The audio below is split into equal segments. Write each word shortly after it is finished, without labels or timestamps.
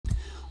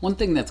One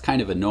thing that's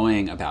kind of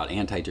annoying about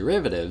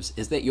antiderivatives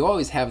is that you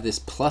always have this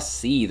plus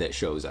c that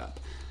shows up.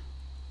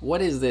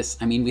 What is this?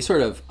 I mean, we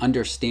sort of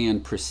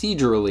understand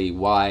procedurally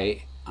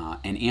why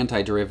an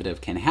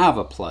antiderivative can have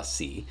a plus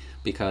c,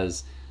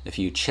 because if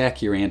you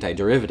check your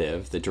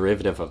antiderivative, the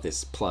derivative of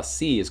this plus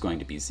c is going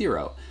to be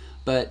 0.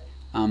 But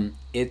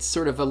it's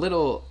sort of a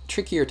little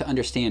trickier to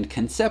understand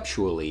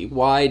conceptually.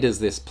 Why does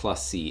this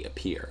plus c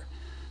appear?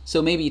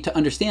 So maybe to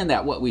understand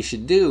that, what we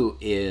should do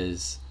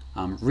is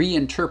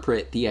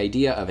reinterpret the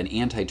idea of an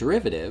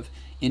antiderivative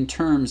in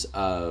terms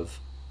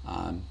of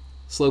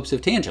slopes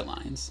of tangent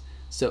lines.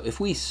 So if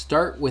we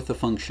start with the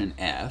function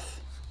f,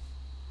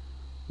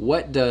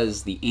 what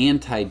does the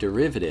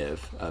antiderivative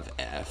of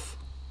f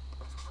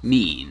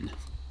mean?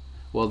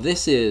 Well,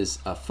 this is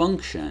a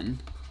function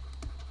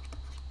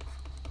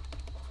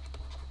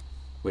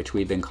which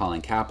we've been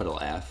calling capital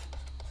F,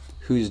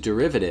 whose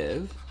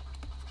derivative,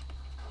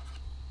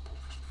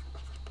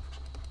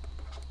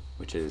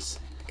 which is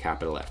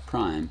capital F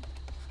prime,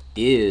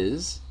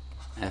 is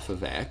f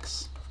of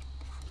x,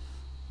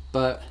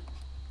 but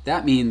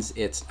that means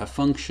it's a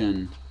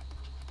function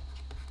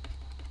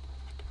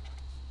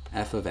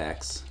f of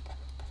x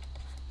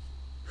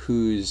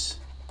whose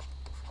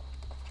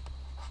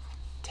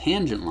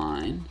tangent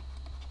line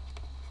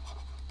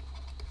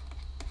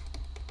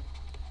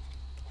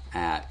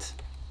at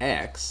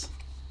x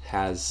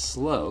has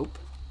slope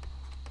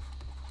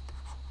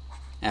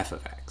f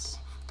of x,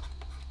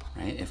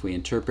 right? If we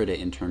interpret it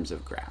in terms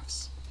of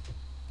graphs.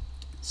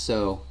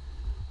 So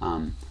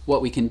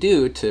what we can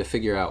do to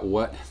figure out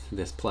what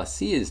this plus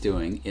c is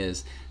doing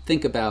is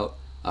think about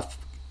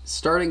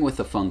starting with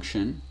a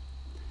function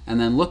and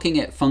then looking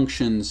at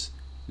functions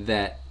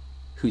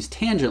whose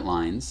tangent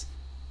lines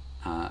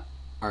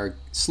are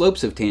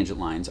slopes of tangent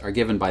lines are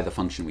given by the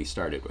function we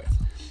started with.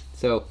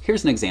 So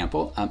here's an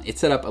example.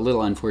 It's set up a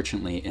little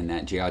unfortunately in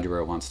that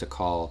GeoGebra wants to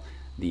call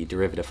the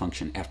derivative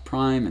function f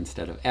prime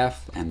instead of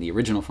f, and the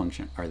original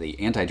function, or the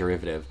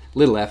antiderivative,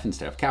 little f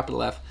instead of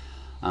capital F.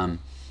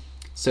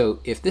 So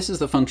if this is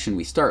the function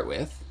we start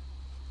with,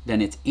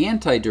 then its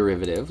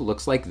antiderivative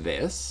looks like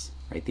this,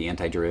 right? The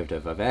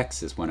antiderivative of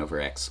x is 1 over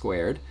x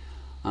squared.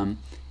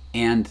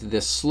 And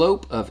the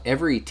slope of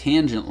every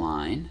tangent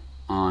line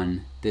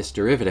on this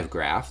derivative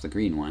graph, the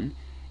green one,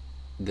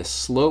 the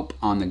slope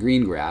on the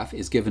green graph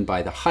is given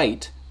by the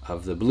height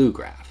of the blue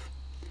graph.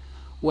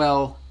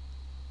 Well,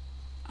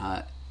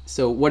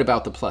 so what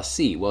about the plus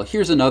c? Well,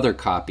 here's another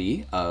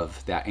copy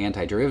of that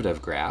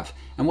antiderivative graph,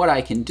 and what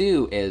I can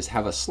do is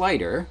have a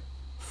slider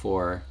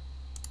for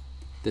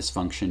this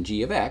function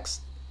g of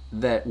x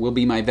that will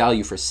be my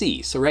value for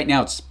c. So right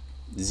now it's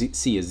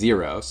c is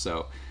 0,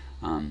 so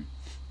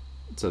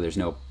there's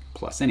no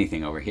plus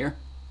anything over here.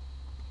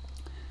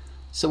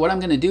 So what I'm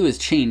going to do is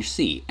change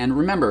c. And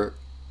remember,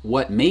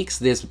 what makes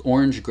this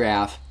orange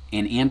graph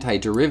an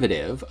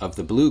antiderivative of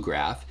the blue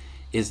graph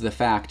is the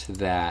fact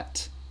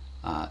that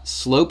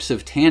slopes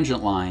of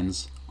tangent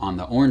lines on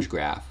the orange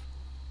graph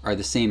are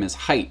the same as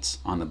heights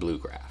on the blue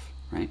graph,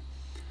 right?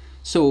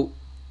 So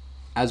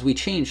as we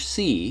change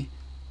c,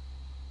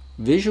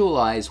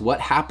 visualize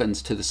what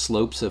happens to the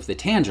slopes of the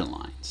tangent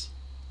lines.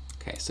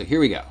 Okay, so here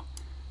we go.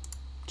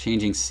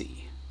 Changing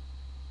c.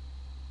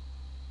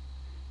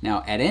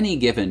 Now, at any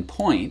given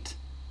point,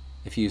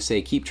 if you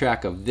say keep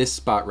track of this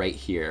spot right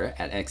here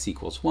at x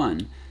equals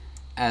 1,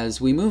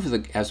 as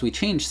we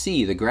change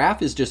c, the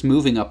graph is just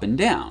moving up and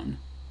down.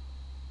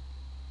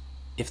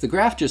 If the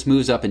graph just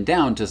moves up and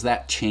down, does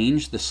that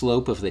change the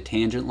slope of the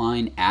tangent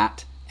line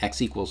at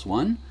x equals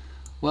 1?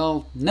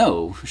 Well,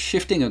 no.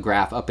 Shifting a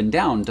graph up and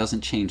down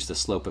doesn't change the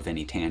slope of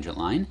any tangent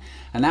line,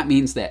 and that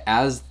means that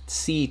as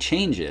c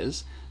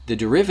changes, the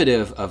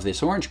derivative of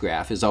this orange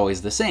graph is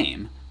always the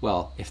same.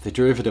 Well, if the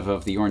derivative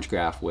of the orange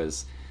graph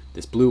was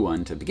this blue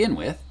one to begin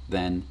with,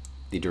 then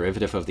the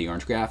derivative of the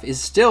orange graph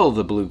is still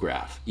the blue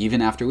graph,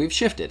 even after we've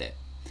shifted it.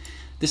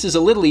 This is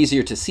a little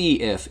easier to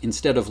see if,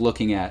 instead of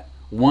looking at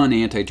one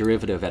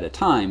antiderivative at a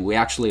time, we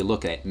actually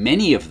look at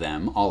many of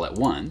them all at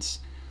once.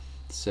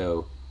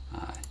 So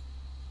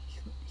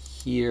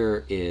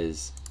here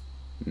is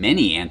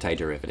many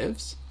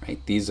antiderivatives,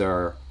 right? These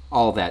are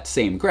all that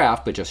same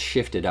graph, but just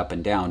shifted up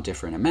and down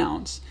different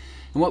amounts.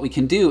 And what we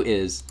can do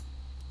is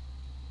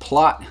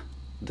plot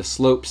the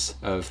slopes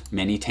of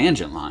many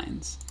tangent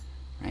lines,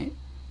 right?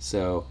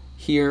 So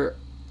here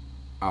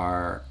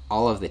are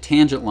all of the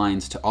tangent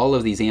lines to all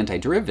of these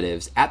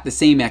antiderivatives at the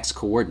same x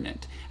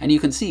coordinate. And you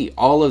can see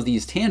all of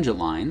these tangent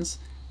lines,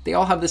 they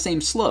all have the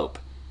same slope.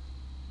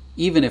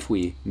 Even if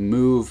we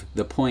move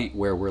the point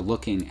where we're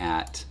looking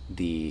at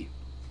the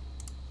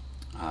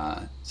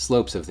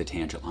slopes of the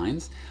tangent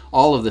lines,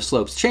 all of the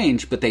slopes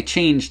change, but they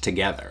change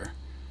together,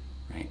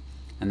 right?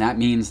 And that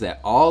means that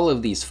all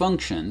of these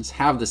functions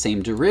have the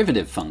same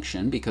derivative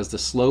function because the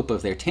slope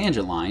of their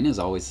tangent line is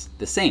always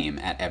the same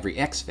at every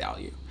x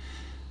value.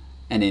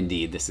 And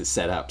indeed, this is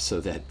set up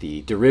so that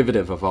the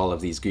derivative of all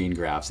of these green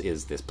graphs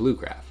is this blue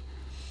graph.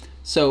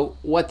 So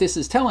what this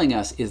is telling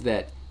us is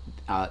that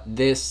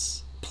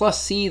this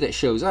plus c that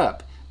shows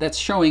up, that's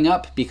showing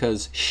up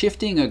because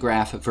shifting a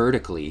graph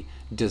vertically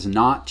does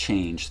not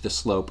change the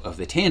slope of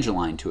the tangent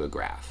line to a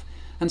graph,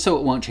 and so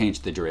it won't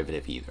change the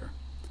derivative either.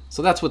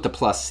 So that's what the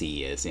plus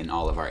c is in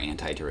all of our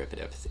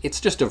antiderivatives.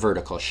 It's just a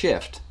vertical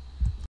shift